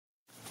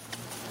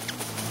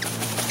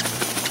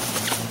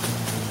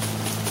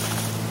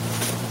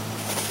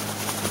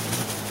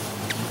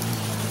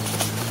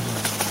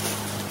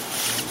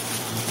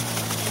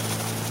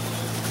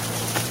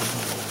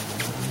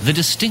the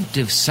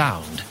distinctive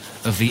sound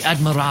of the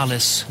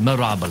Admiralis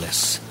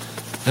mirabilis,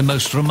 the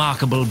most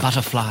remarkable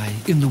butterfly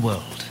in the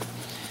world.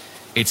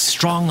 Its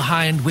strong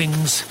hind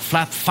wings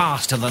flap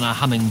faster than a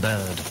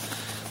hummingbird.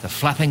 The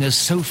flapping is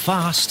so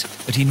fast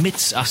it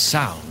emits a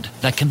sound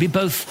that can be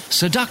both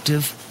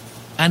seductive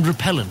and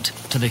repellent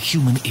to the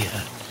human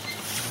ear,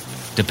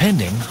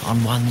 depending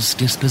on one's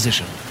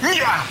disposition.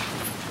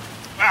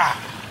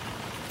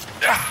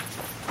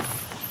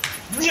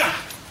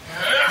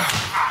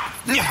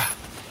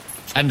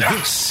 And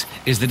this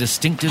is the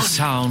distinctive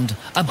sound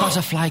a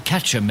butterfly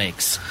catcher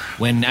makes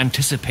when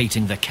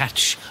anticipating the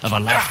catch of a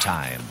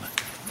lifetime.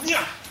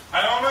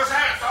 I almost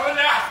have it, Solid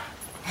now.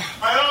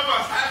 I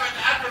almost have an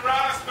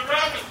Admiral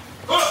mirabilis.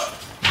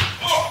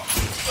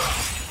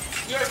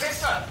 You okay,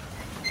 son?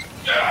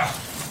 Yeah.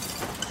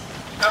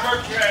 I'm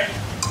okay.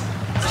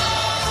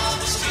 The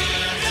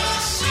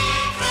mysterious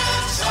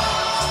secrets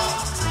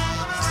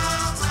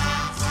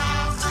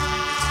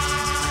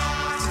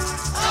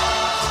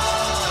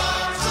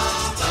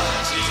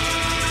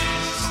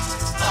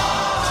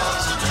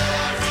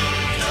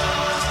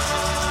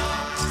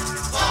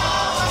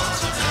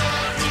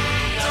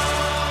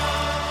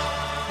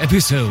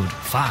Episode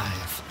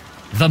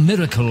 5, The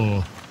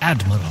Miracle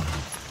Admiral.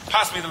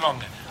 Pass me the long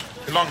net.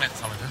 The long net,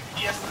 Solid.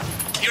 Yes,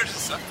 here it is,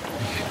 sir.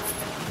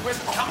 Where's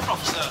it come from,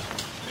 sir?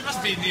 It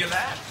must be near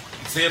land.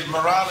 It's the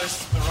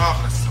Admiralis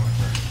mirabilis,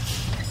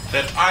 Solid.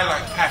 That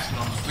eye-like pattern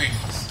on the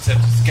wings, said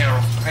to scare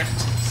off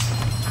predators.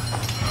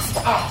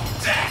 Oh,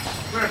 Dad!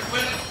 Where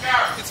did it go?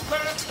 It's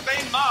where its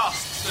main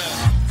mast, sir.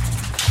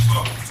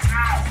 Oh,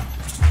 ow!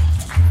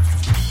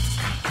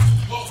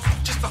 Whoa,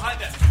 just behind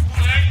that.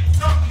 What are you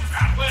talking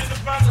about? Where's the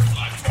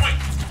butterfly point?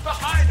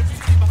 Behind,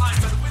 immediately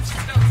behind, by the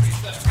windscreen gallery,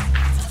 sir.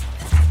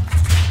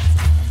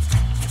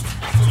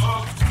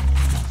 Oh.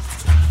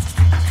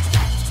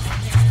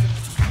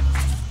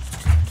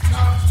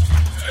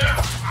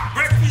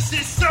 Breakfast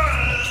is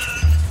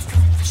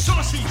served!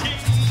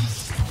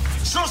 Sausages!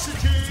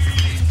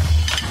 Sausages!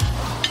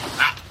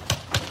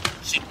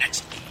 Sit next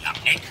to me, young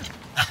Nick.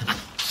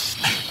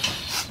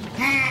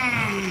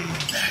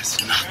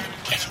 There's nothing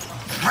better than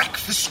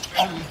breakfast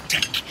on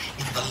deck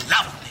in the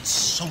lovely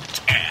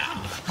salt air.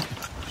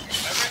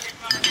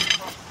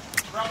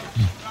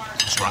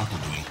 What's your uncle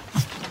doing?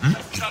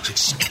 He looks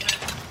excited.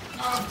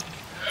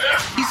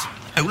 He's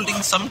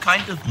holding some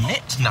kind of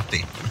net,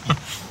 Nuppy.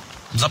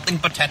 Something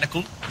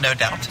botanical, no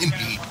doubt.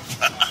 Indeed.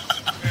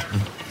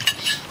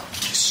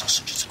 These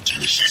sausages are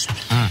delicious.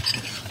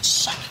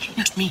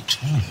 Succulent meat.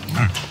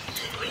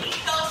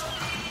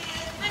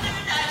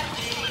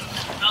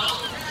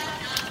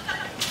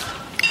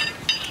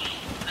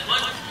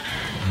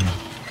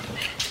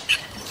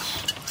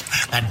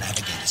 That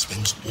navigator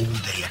spends all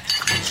day at the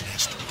crow's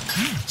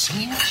nest,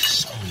 singing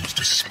songs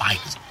to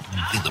spiders.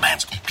 I think the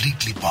man's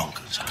completely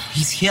bonkers.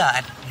 He's here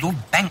at Lord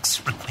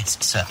Banks'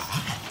 request, sir.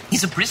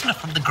 He's a prisoner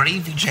from the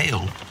Gravy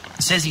jail.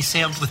 Says he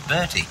sailed with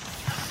Bertie.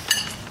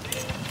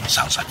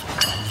 Sounds like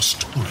a long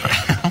story.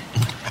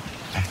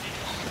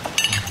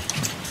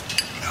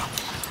 Now,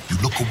 you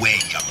look away,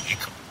 young Nick.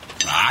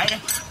 I am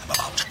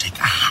about to take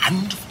a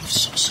handful of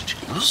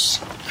sausages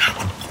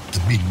and put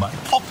them in my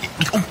pocket.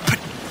 Oh, but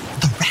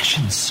the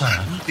rations, sir.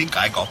 I think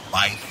I got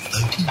by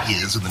 30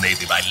 years in the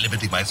Navy by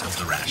limiting myself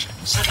to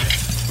rations.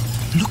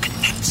 Look at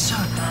that, sir.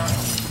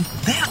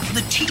 There on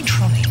the tea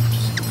trolley.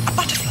 A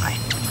butterfly.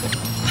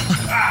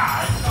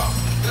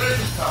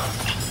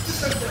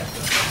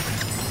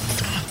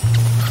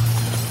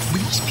 We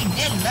must be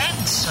near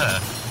land, sir.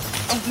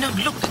 Oh, no,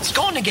 look, it's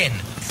gone again.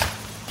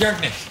 Young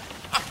Nick,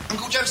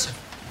 Uncle Joseph.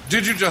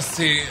 did you just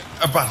see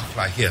a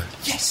butterfly here?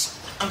 Yes,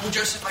 Uncle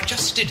Joseph, I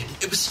just did.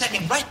 It was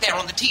standing right there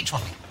on the tea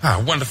trolley.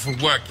 Ah, wonderful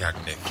work, young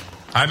Nick.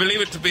 I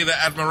believe it to be the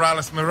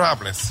Admiralis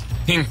mirabilis.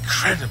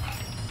 Incredible.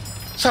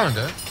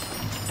 Solinder,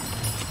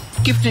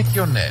 give Nick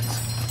your net.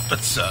 But,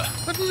 sir...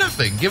 But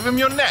nothing. Give him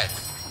your net.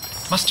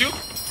 Must you?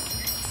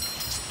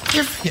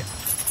 Give him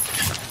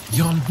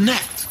your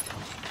net.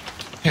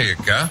 Here you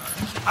go.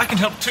 I can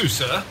help too,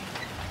 sir.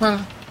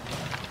 Well,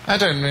 I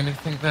don't really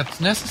think that's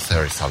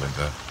necessary,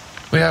 Solinder.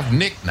 We have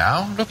Nick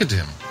now. Look at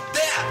him.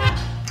 There!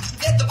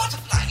 There, the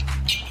butterfly.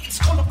 It's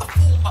gone up the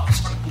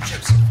foremast, Uncle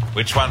Joseph.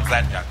 Which one's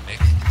that, young Nick?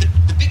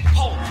 The big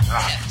pole.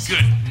 Ah, Yes.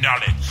 good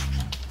knowledge.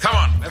 Come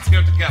on, let's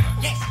go together.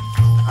 Yes.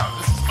 Oh,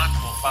 this is much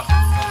more fun.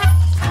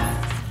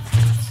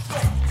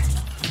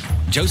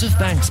 Joseph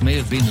Banks may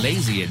have been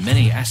lazy in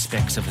many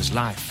aspects of his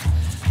life,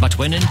 but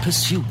when in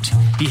pursuit,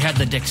 he had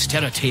the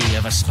dexterity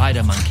of a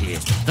spider monkey,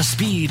 the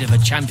speed of a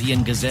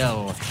champion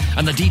gazelle,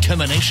 and the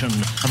determination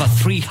of a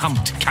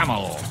three-humped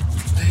camel.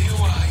 There you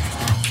are,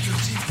 you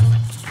beauty.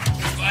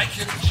 If I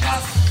can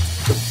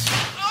just...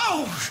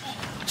 Oh!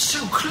 So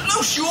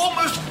close, you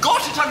almost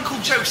got it, Uncle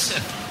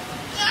Joseph.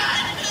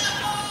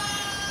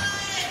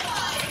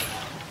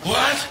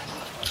 What?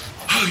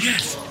 Oh,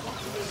 yes.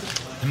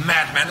 The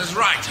madman is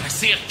right. I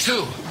see it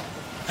too.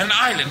 An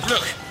island,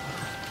 look.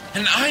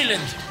 An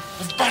island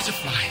of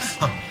butterflies.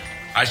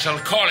 I shall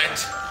call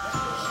it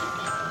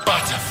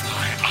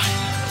Butterfly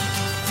Island.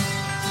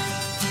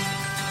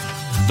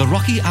 The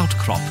rocky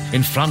outcrop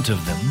in front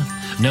of them,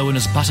 known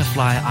as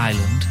Butterfly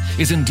Island,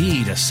 is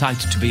indeed a sight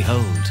to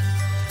behold.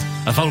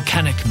 A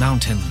volcanic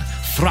mountain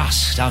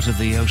thrust out of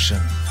the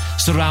ocean,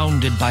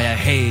 surrounded by a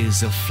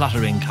haze of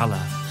fluttering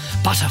colour,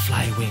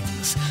 butterfly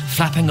wings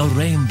flapping a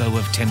rainbow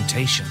of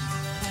temptation.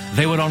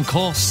 They were on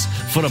course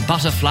for a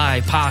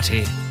butterfly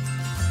party.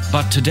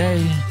 But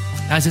today,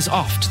 as is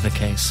oft the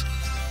case,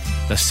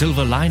 the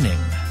silver lining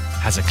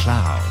has a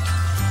cloud.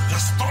 The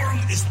storm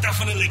is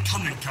definitely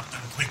coming, Captain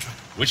Quaker.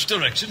 Which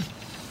direction?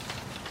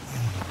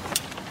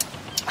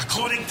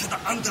 According to the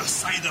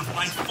underside of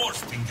my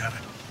forefinger,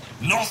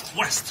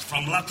 northwest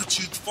from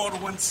latitude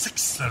 416,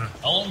 sir.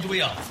 How long do we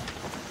have?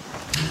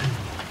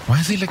 Why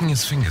is he licking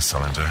his fingers,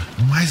 Solander?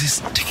 And why is he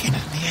sticking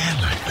it in the air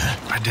like that?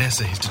 I dare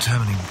say he's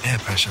determining air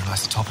pressure and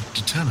isotopic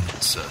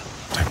determinants, sir.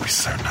 Don't be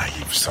so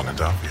naive,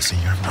 Solander. Obviously,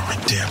 you have no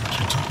idea what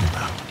you're talking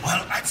about.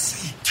 Well, at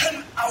sea,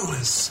 10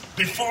 hours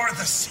before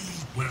the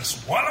sea will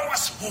swallow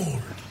us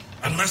whole,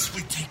 unless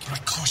we take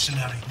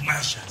precautionary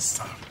measures,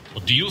 sir.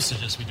 What do you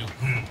suggest we do?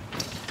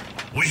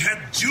 We head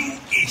due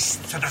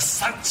east to the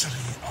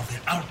sanctuary of the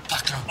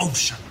Alpaca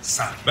Ocean,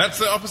 sir. That's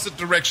the opposite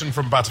direction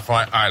from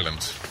Butterfly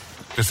Island.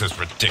 This is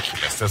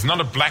ridiculous. There's not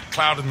a black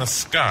cloud in the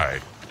sky.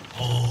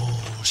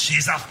 Oh,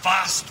 she's a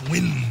fast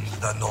wind,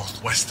 the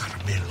northwester,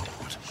 my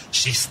lord.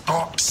 She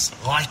stalks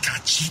like a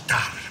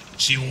cheetah.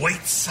 She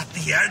waits at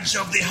the edge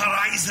of the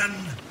horizon,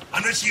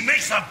 and then she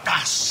makes a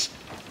dash.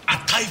 A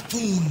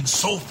typhoon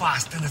so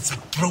fast in its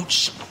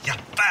approach, you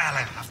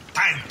barely have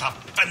time to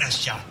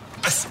finish your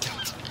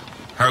biscuit.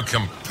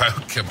 Hokum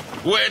pokum.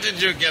 Where did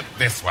you get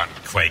this one,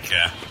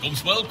 Quaker?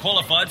 Comes well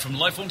qualified from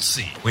life on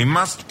sea. We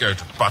must go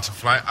to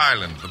Butterfly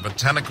Island. The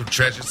botanical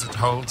treasures it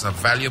holds are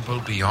valuable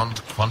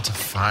beyond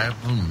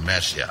quantifiable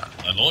measure.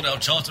 My lord, our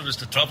charter is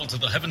to travel to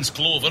the Heavens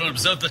Clover and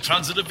observe the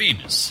transit of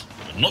Venus.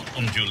 I will not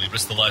unduly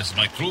risk the lives of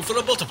my crew for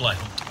a butterfly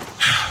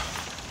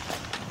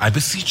hunt. I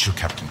beseech you,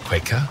 Captain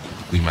Quaker.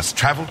 We must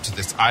travel to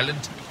this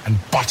island and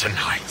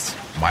botanize.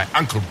 My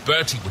Uncle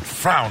Bertie would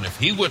frown if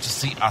he were to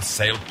see us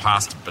sail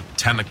past a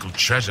botanical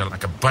treasure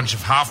like a bunch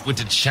of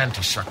half-witted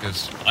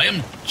shanty-shuckers. I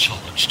am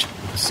charged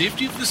with the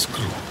safety of this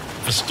crew.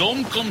 If a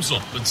storm comes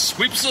up and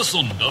sweeps us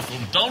under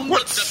from down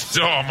What the...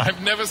 storm?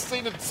 I've never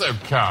seen it so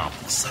calm.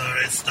 Sir,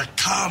 it's the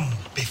calm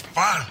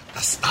before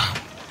the storm,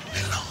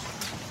 my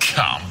lord.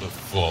 Calm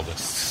before the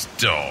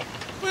storm.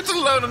 It's a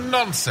load of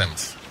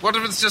nonsense. What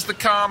if it's just the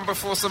calm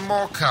before some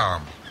more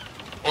calm?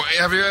 Or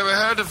have you ever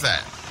heard of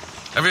that?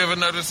 Have you ever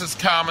noticed it's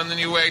calm and then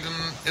you wait and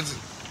it's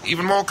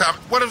even more calm?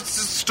 What if it's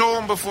the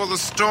storm before the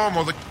storm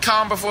or the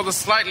calm before the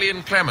slightly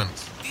inclement?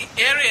 The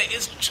area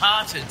is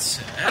charted,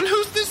 sir. And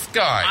who's this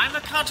guy? I'm a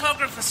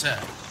cartographer, sir.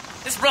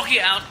 This rocky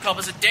outcrop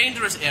is a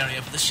dangerous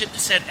area for the ship to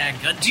set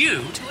anchor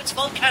due to its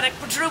volcanic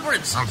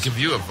protuberance. I'll give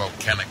you a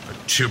volcanic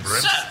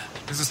protuberance. Sir!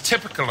 This is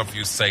typical of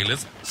you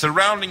sailors,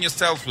 surrounding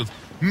yourselves with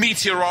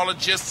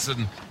meteorologists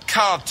and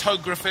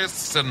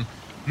cartographists and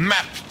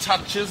map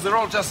touchers. They're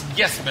all just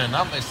yes men,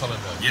 aren't they,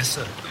 Solander? Yes,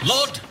 sir.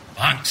 Lord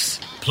Banks,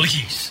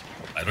 please.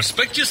 I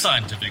respect your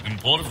scientific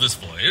import of this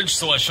voyage,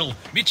 so I shall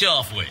meet you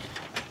halfway.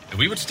 If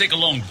we were to take a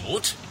long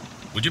boat,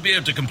 would you be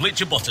able to complete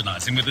your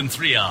botanizing within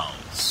 3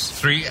 hours?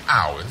 3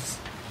 hours?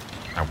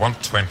 I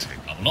want 20.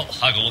 I will not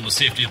haggle on the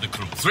safety of the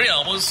crew. 3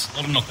 hours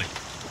or nothing.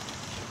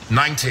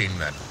 19,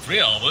 then.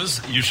 3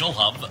 hours, you shall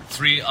have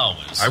 3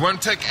 hours. I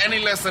won't take any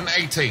less than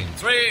 18.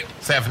 3.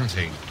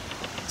 17.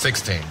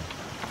 16.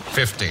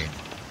 15.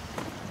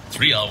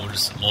 3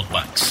 hours, Lord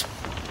Banks.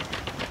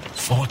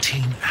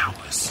 14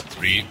 hours.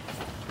 3.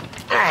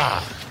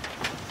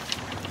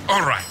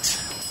 All right.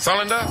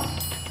 Solander,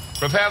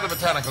 prepare the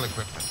botanical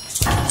equipment.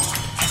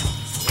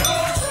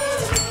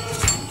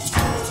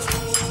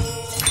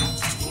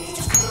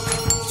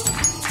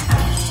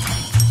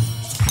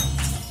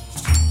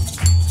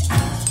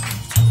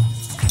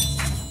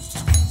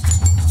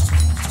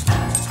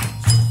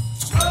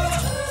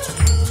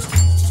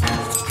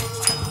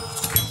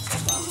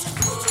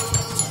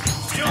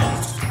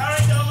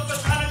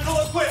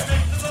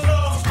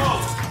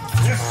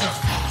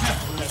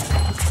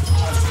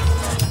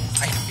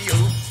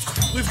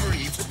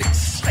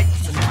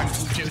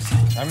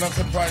 I'm not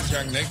surprised,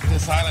 young Nick.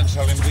 This island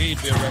shall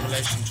indeed be a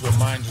revelation to a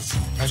mind as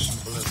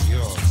impressionable as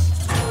yours.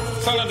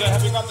 Solander,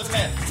 have you got the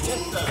net? Yes,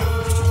 sir.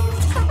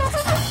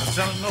 I've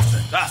done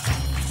nothing.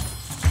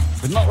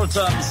 Could not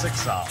return in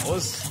 6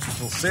 hours.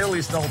 Shall sail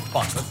east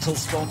Alpaca till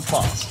storm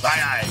pass.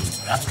 Aye, aye.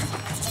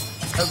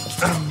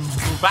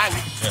 Bang.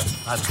 Yeah,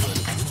 that's good.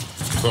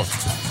 Cool.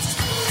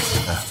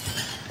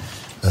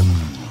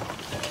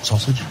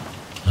 Sausage?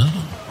 Oh,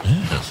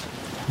 yes.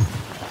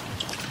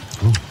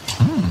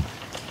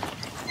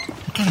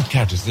 What kind of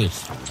cat is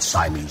this?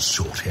 Siamese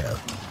short hair.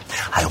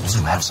 I also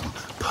have some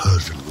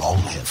Persian long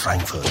hair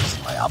frankfurters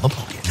in my other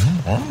pocket.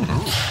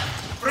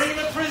 Bring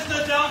the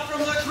prisoner down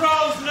from the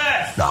crow's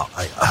nest! Now,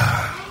 I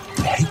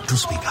hate to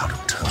speak out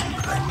of turn,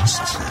 but I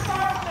must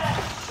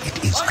say,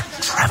 it is a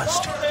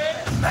travesty.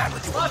 A man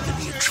with your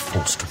lineage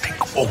forced to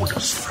take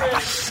orders from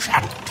a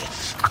shanty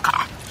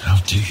sucker. How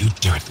do you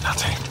do it,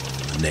 Nutty?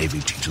 The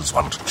Navy teaches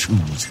one to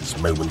choose his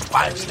moment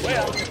wisely.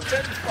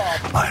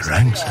 My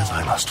rank says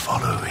I must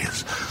follow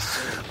his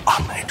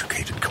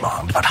uneducated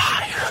command, but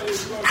I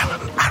am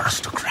an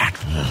aristocrat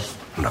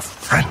and a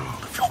friend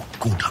of your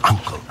good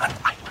uncle, and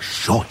I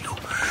assure you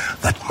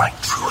that my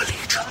true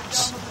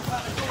allegiance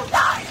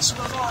lies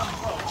with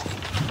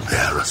you.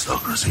 The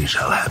aristocracy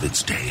shall have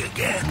its day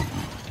again.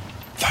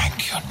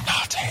 Thank you,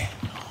 Nutty.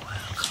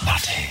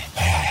 Nutty,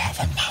 may I have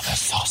another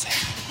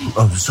sausage?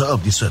 Oh, sir,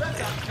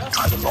 certainly.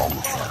 Try the long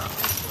hair.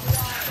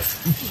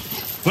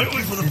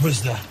 Wait for the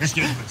prisoner. Let's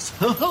do this.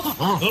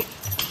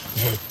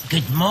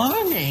 Good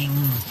morning,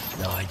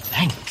 Lord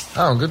Banks.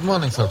 Oh, good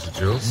morning, Salty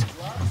Jules.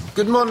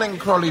 Good morning,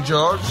 Crawley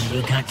George.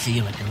 You can't see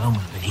him at the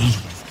moment, but he's...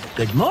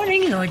 Good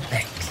morning, Lord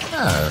Banks.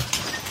 Oh.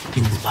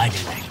 In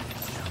spider language.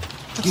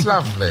 It's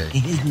lovely.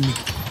 Isn't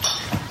it?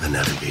 The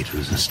navigator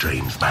is a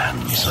strange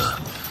man, sir.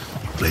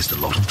 You placed a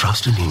lot of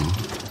trust in him.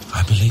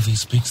 I believe he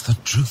speaks the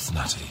truth,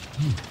 Nutty.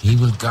 He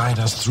will guide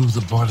us through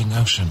the boiling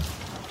ocean.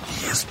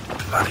 He is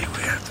bloody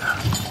weird, though.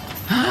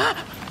 Huh?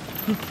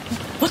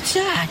 What's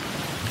that?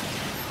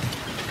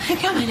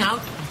 Coming out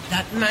of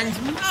that man's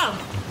mouth.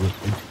 Well,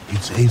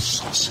 it's a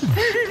sausage.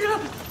 No,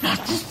 not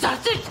the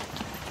sausage.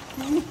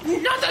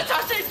 Not the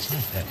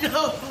sausage.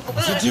 No.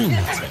 What's he doing,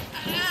 Nutty?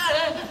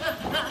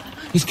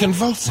 He's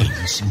convulsing.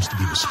 He seems to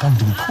be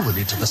responding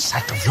poorly to the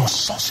sight of your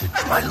sausage,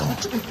 my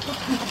lord.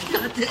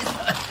 Not the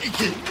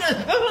sausage.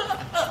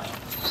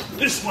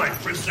 This way,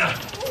 prisoner.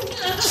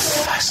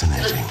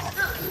 Fascinating.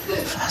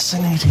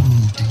 Fascinating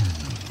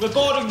indeed.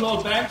 Reporting,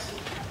 Lord Banks.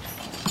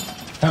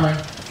 Come in.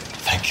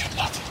 Thank you,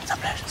 Nutty. It's a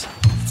pleasure, sir.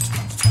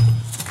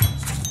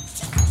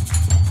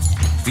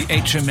 The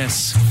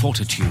HMS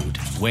Fortitude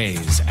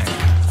weighs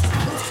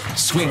anchor,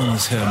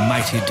 swings her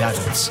mighty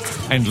davits,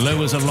 and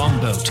lowers a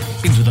longboat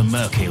into the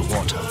murky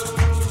water.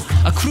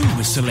 A crew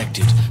is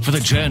selected for the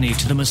journey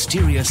to the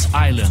mysterious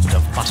island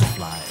of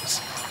butterflies.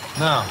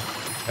 Now,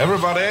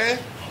 everybody,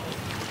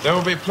 there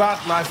will be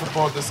plant life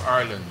aboard this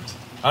island.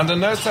 Under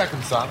no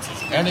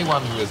circumstances,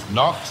 anyone who is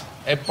not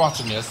a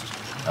botanist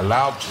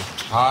allowed to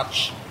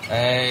touch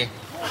a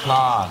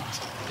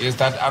plant. Is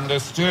that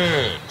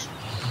understood?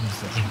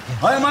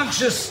 I am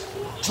anxious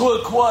to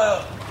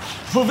acquire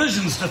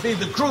provisions to feed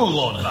the crew,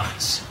 Lord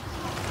Banks.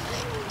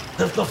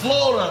 If the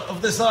flora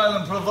of this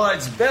island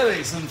provides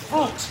berries and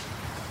fruit,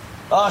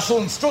 I shall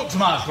instruct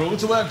my crew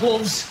to wear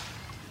gloves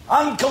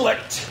and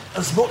collect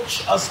as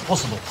much as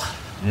possible.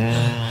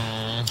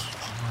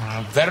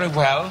 Very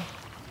well.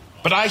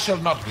 But I shall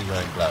not be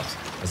wearing gloves,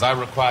 as I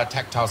require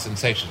tactile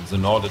sensations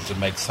in order to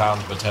make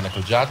sound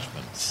botanical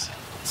judgments.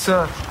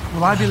 Sir,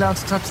 will I be allowed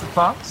to touch the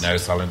plants? No,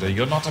 Solander,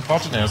 you're not a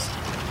botanist.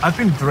 I've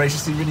been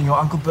voraciously reading your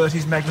Uncle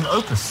Bertie's magnum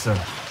opus, sir.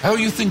 Oh,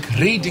 you think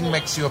reading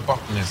makes you a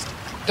botanist?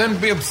 Don't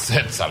be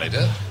upset,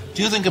 Solander.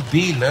 Do you think a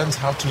bee learns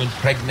how to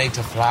impregnate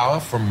a flower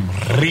from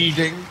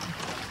reading?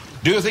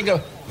 Do you think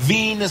a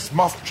Venus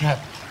moth trap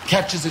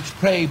catches its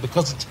prey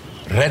because it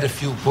read a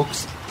few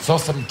books, saw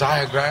some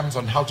diagrams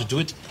on how to do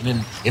it in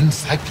an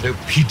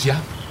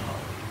encyclopedia?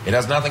 It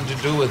has nothing to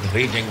do with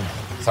reading,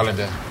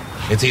 Solander.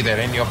 It's either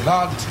in your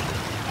blood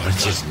or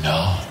it is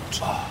not.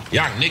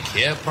 Young Nick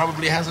here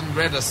probably hasn't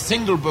read a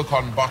single book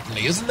on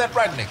botany. Isn't that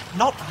right, Nick?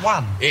 Not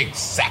one.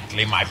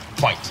 Exactly my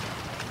point.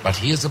 But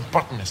he is a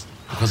botanist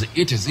because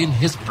it is in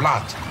his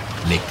blood.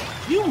 Nick,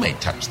 you may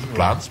touch the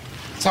plants.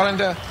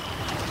 Solander,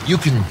 you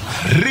can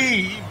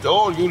read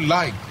all you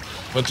like,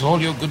 but all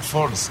you're good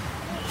for is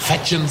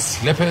fetching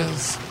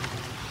slippers,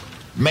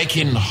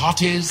 making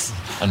hotties,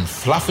 and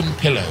fluffing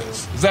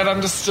pillows. Is that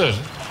understood?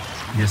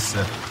 Yes,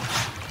 sir.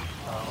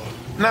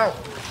 Now,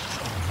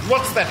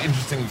 what's that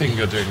interesting thing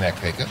you're doing there,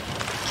 Caker?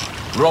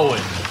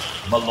 Rowing,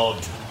 my lord.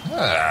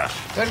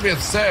 Don't be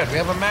absurd. We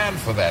have a man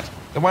for that.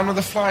 The one with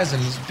the flies in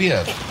his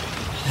beard.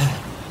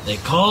 They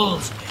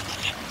calls me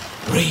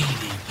Brady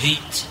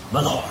Pete,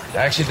 my lord. I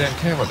actually don't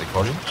care what they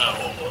call you.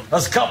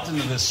 As captain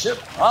of this ship,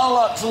 I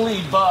like to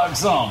lead by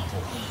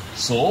example.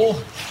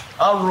 So,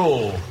 I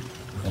row.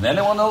 And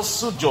anyone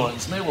else who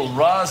joins me will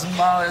rise in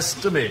my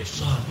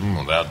estimation.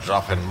 They'll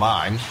drop in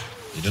mine.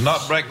 You do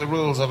not break the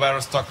rules of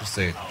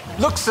aristocracy.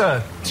 Look,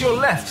 sir, to your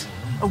left.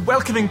 A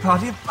welcoming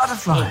party of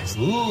butterflies.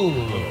 Ooh.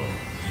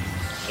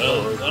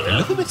 They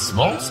look a bit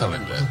small,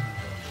 Solander.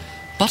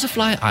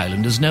 Butterfly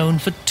Island is known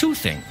for two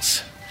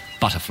things.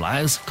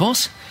 Butterflies, of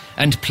course,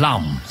 and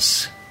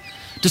plums.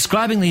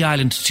 Describing the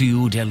island to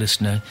you, dear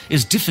listener,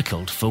 is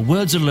difficult, for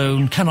words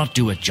alone cannot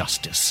do it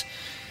justice.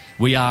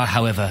 We are,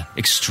 however,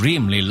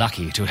 extremely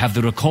lucky to have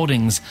the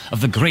recordings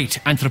of the great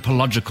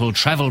anthropological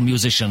travel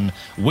musician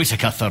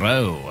Whitaker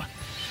Thoreau.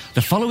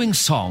 The following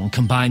song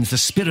combines the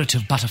spirit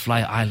of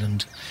Butterfly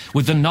Island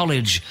with the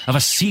knowledge of a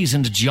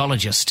seasoned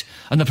geologist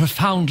and the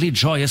profoundly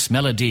joyous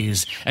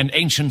melodies and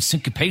ancient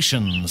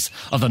syncopations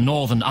of the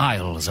northern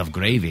isles of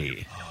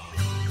Gravy.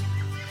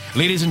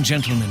 Ladies and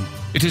gentlemen,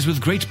 it is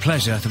with great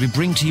pleasure that we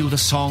bring to you the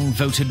song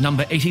voted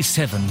number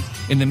 87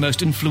 in the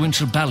most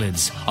influential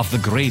ballads of the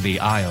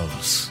Gravy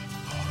Isles.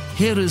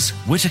 Here is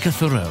Whitaker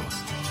Thoreau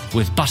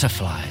with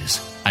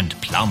Butterflies and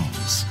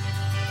Plums.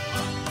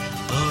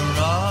 the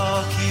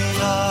rocky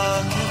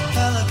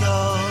archipelago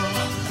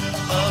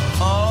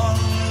upon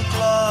the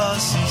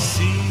glassy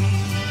sea.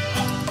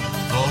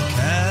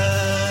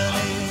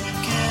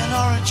 Volcanic in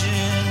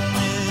origin,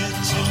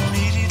 it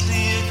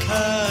immediately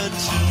occurred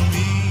to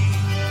me.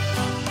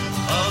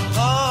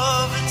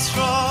 Above its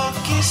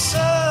rocky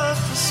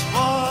surface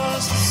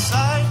was a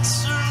sight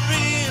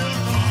surreal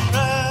and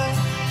rare.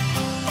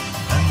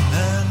 An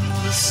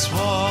endless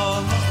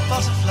swarm of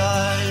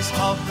butterflies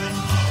hovering,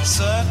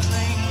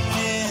 circling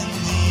in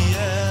the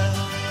air.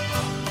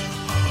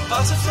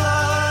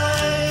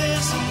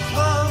 Butterflies and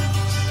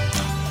plums,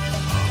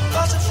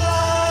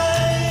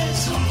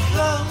 butterflies and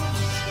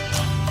plums.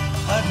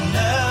 I've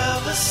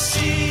never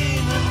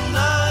seen an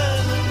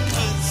island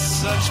with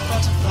such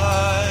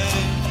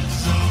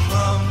butterflies and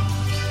plums.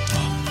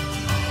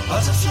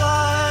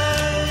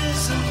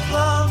 Butterflies and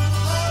plums,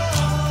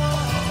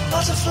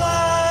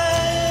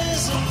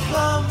 butterflies and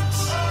plums.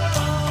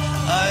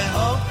 I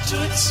hope to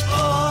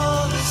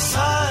explore this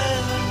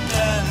island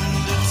and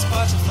its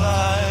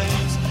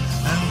butterflies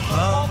and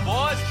plums. Come on,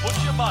 boys, put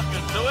your back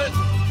into it.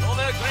 You're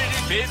their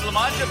greedy people,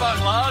 mind your back,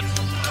 lads.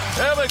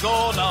 Here we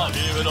go now,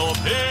 heave it up,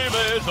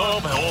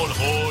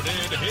 hold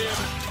it, heave it.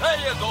 There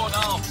you go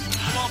now.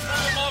 Come on,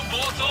 pull them on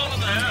board over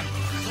there.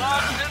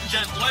 Slide it in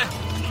gently.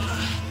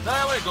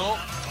 There we go.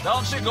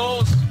 Down she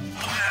goes.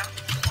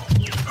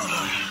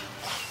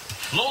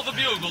 Blow the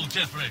bugle,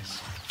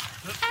 Jeffries.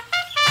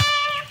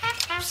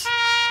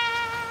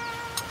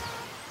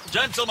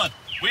 Gentlemen,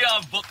 we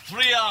have but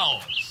 3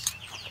 hours.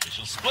 We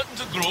shall split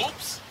into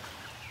groups.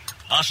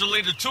 I shall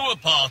lead a tour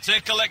party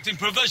collecting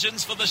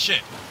provisions for the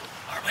ship.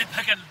 Are we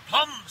picking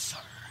plums, sir?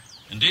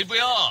 Indeed we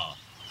are.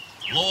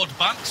 Lord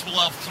Banks will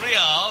have 3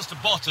 hours to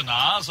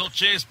botanize or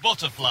chase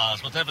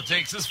butterflies, whatever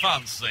takes his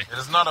fancy. It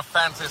is not a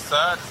fancy,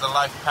 sir. It is a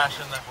life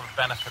passion that will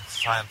benefit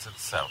science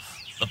itself.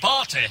 The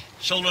party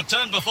shall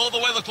return before the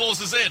weather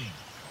closes in,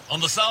 on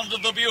the sound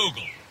of the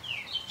bugle.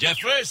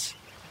 Jeffries,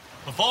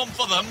 perform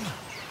for them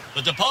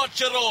the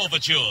departure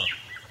overture.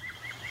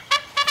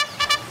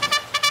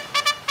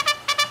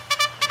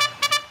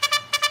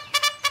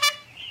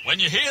 When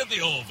you hear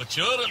the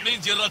overture, it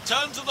means you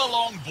return to the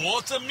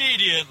longboat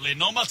immediately,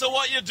 no matter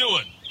what you're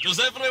doing. Does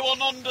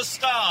everyone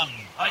understand?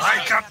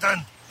 Aye,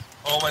 Captain.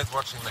 Always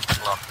watching the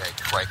clock,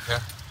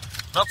 Quaker?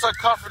 Not so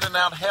confident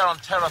out here on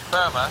terra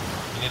firma.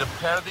 You need a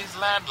pair of these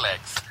land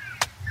legs.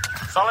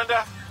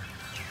 Solander,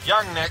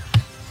 young Nick,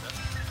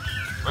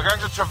 we're going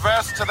to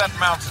traverse to that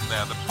mountain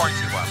there, the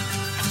pointy one.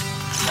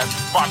 That's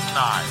spot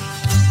 9.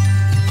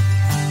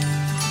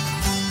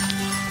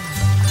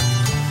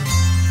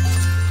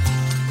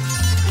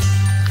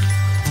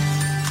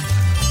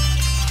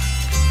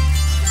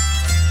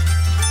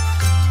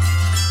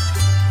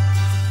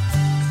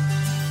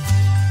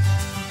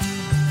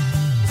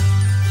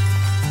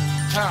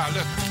 Ah,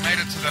 look, made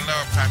it to the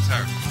lower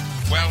plateau.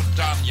 Well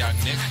done, young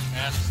Nick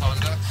and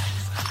Solander.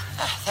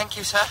 Thank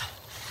you, sir.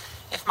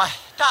 If my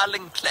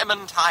darling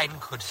Clementine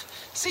could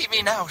see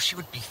me now, she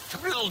would be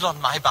thrilled on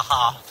my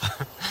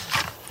behalf.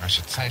 I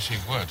should say she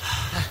would.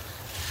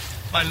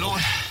 My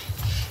lord,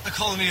 a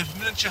colony of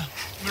miniature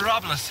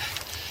mirabilis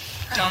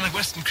down the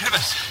western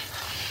crevice.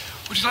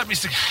 Would you like me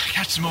to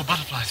catch some more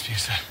butterflies for you,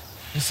 sir?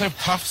 You're so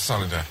puffed,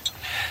 Solander.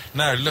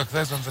 No, look,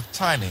 those ones are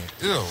tiny.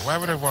 Ew, why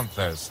would I want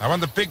those? I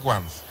want the big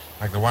ones,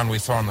 like the one we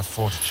saw on the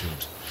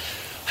Fortitude.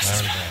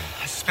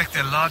 I suspect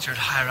they're larger at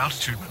higher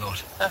altitude, my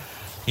lord.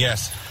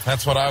 Yes,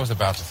 that's what I was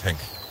about to think.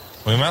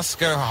 We must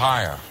go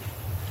higher.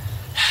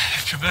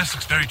 This traverse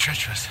looks very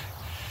treacherous.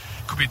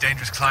 Could be a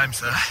dangerous climb,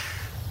 sir.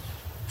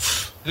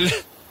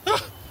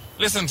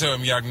 Listen to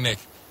him, young Nick.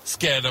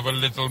 Scared of a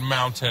little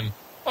mountain.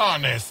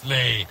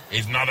 Honestly,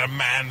 he's not a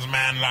man's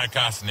man like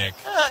us, Nick.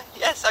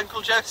 Yes,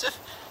 Uncle Joseph.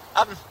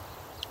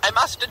 I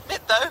must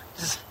admit, though,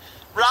 it's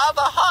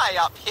rather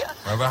high up here.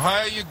 Well, the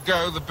higher you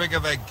go, the bigger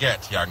they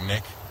get, young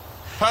Nick.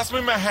 Pass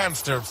me my hand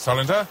stirrup,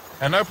 Solander,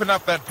 and open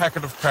up that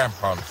packet of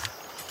crampons.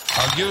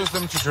 I'll use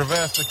them to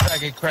traverse the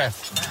craggy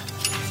crest.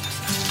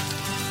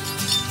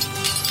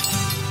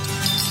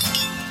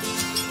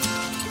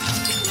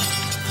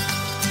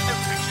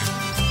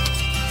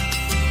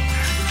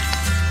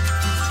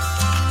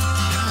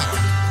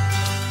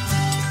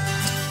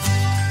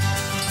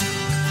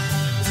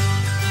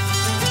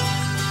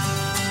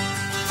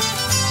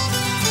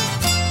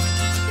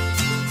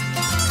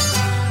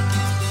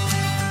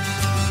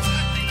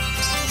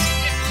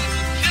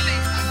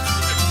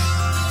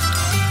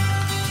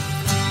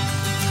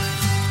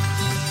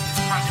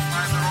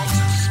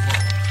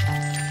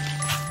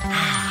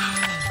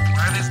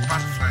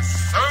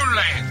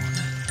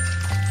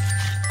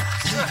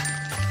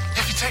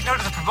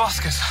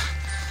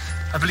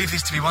 I believe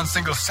these to be one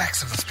single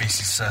sex of the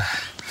species, sir.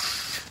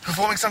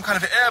 Performing some kind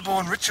of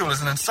airborne ritual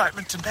as an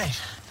incitement to mate.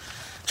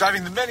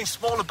 Driving the many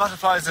smaller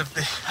butterflies of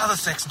the other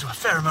sex into a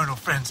pheromonal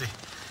frenzy.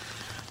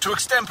 To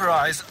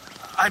extemporize,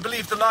 I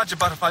believe the larger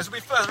butterflies will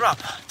be further up,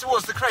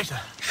 towards the crater.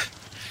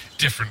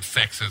 Different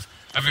sexes.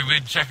 Have you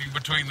been checking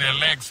between their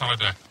legs,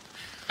 Solander?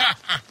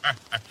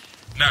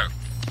 No.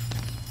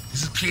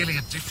 This is clearly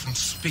a different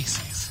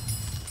species.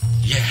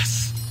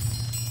 Yes.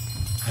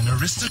 An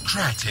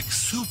aristocratic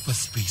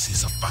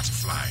superspecies of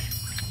butterfly.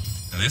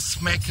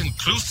 This may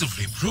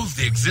conclusively prove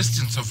the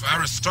existence of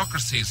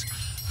aristocracies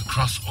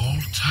across all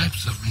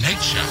types of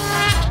nature.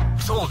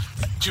 With all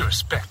due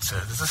respect,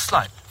 sir, there's a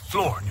slight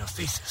flaw in your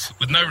thesis.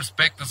 With no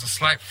respect, there's a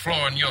slight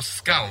flaw in your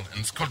skull, and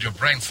it's called your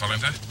brain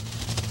cylinder.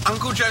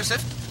 Uncle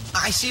Joseph,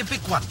 I see a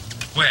big one.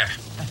 Where?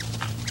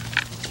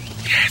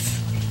 Yes.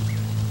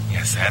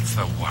 Yes, that's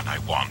the one I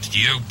want.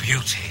 You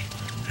beauty.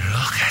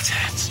 Look at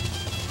it.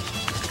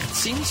 It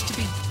seems to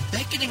be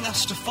beckoning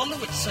us to follow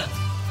it, sir.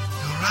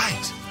 You're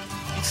right.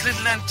 Its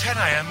little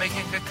antennae are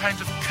making a kind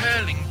of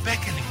curling,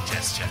 beckoning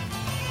gesture.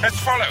 Let's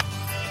follow.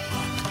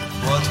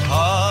 What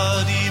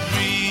hardy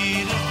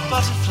breed of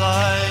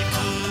butterfly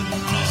could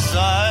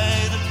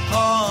reside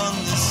upon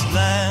this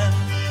land,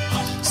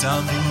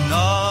 sounding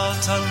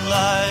not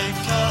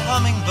unlike a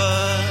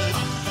hummingbird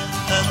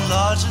and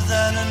larger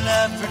than an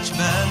average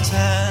man's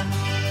hand?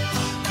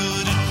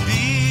 Could it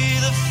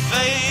be the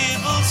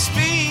fabled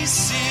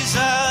species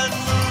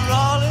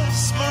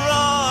Admiralis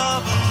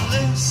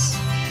mirabilis?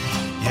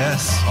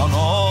 Yes, on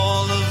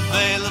all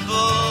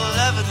available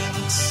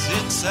evidence,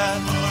 it's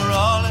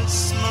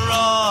Admiralis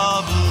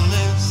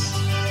mirabilis.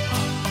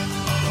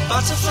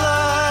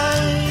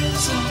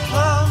 Butterflies and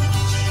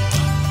plums,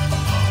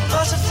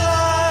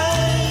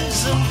 butterflies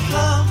and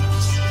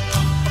plums.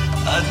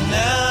 I'd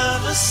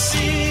never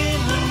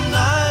seen an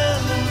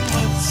island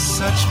with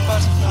such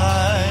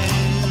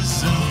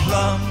butterflies and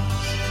plums.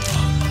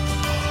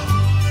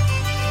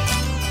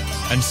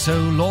 And so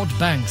Lord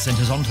Banks and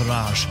his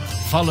entourage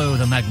follow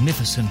the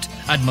magnificent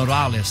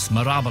Admiralis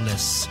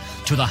mirabilis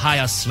to the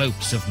higher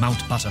slopes of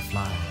Mount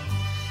Butterfly.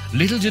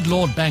 Little did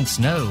Lord Banks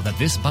know that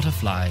this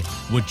butterfly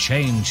would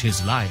change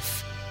his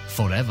life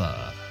forever.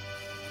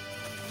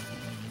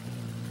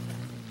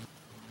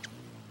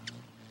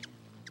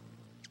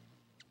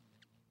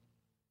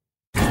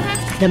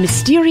 The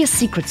Mysterious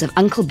Secrets of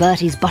Uncle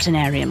Bertie's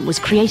Botanarium was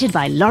created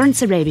by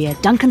Lawrence Arabia,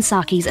 Duncan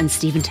Sarkis and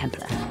Stephen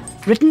Templar.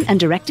 Written and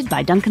directed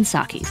by Duncan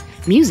Sarkis.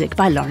 Music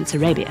by Lawrence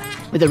Arabia.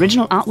 With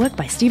original artwork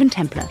by Stephen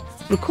Templar.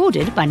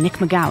 Recorded by Nick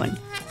McGowan.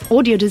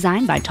 Audio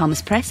design by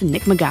Thomas Press and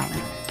Nick McGowan.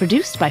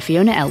 Produced by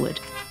Fiona Elwood.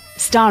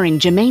 Starring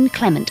Jermaine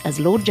Clement as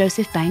Lord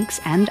Joseph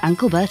Banks and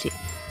Uncle Bertie.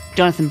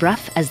 Jonathan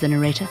Bruff as the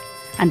narrator.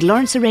 And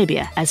Lawrence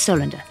Arabia as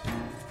Solander.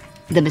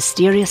 The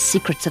Mysterious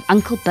Secrets of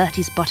Uncle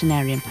Bertie's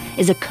Botanarium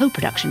is a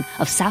co-production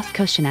of South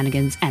Coast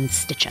Shenanigans and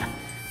Stitcher.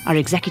 Our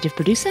executive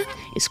producer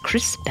is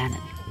Chris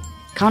Bannon.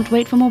 Can't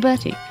wait for more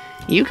Bertie?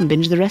 You can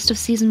binge the rest of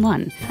Season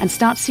 1 and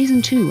start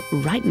Season 2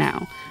 right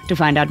now. To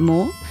find out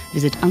more,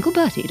 visit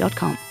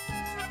unclebertie.com.